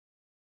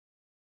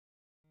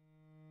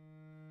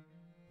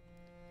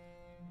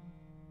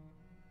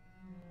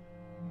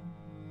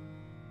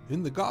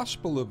In the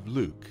Gospel of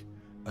Luke,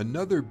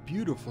 another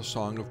beautiful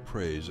song of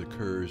praise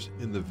occurs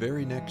in the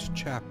very next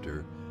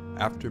chapter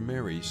after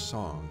Mary's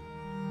song.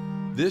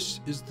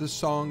 This is the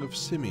Song of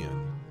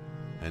Simeon,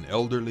 an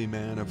elderly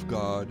man of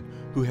God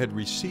who had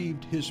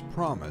received his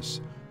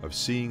promise of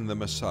seeing the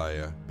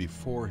Messiah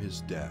before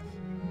his death.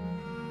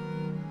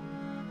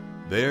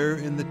 There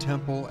in the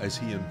temple, as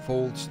he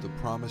enfolds the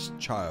promised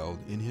child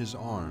in his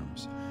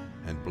arms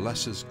and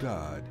blesses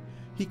God,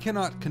 he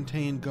cannot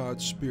contain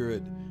God's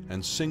Spirit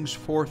and sings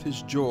forth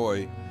his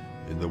joy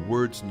in the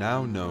words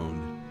now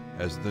known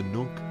as the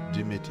Nunc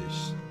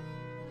Dimittis.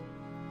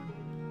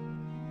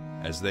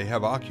 As they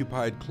have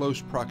occupied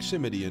close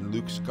proximity in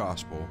Luke's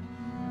Gospel,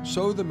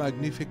 so the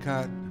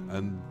Magnificat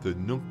and the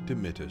Nunc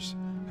Dimittis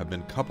have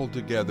been coupled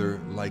together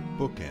like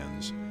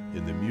bookends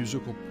in the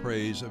musical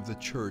praise of the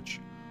Church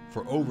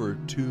for over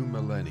 2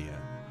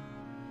 millennia.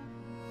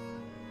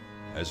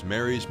 As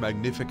Mary's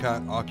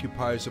Magnificat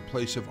occupies a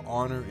place of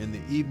honor in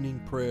the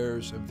evening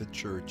prayers of the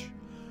Church,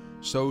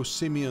 so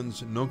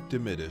Simeon's Nunc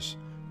Dimittis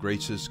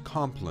graces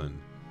Compline,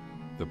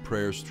 the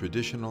prayers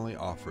traditionally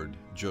offered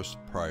just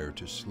prior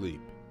to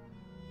sleep.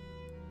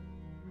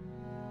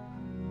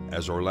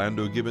 As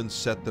Orlando Gibbons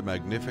set the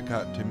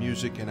Magnificat to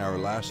music in our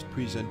last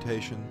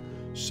presentation,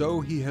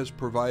 so he has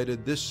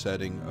provided this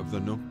setting of the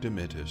Nunc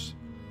Dimittis,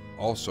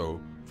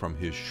 also from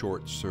his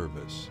short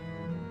service.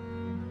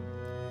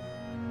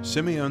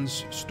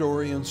 Simeon's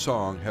story and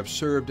song have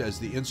served as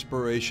the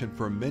inspiration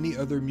for many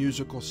other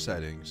musical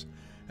settings,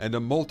 and a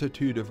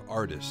multitude of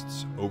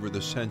artists over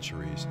the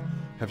centuries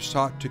have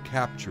sought to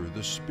capture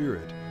the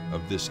spirit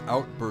of this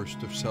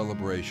outburst of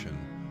celebration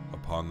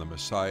upon the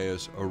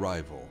Messiah's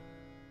arrival.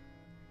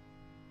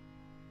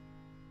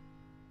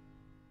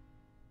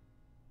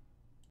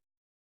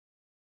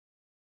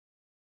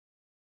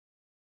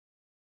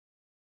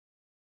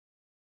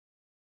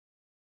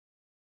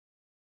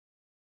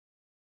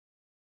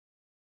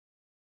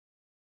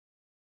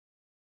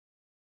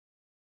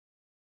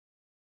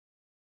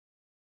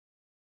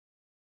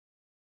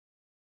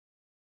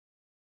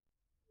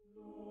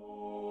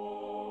 No.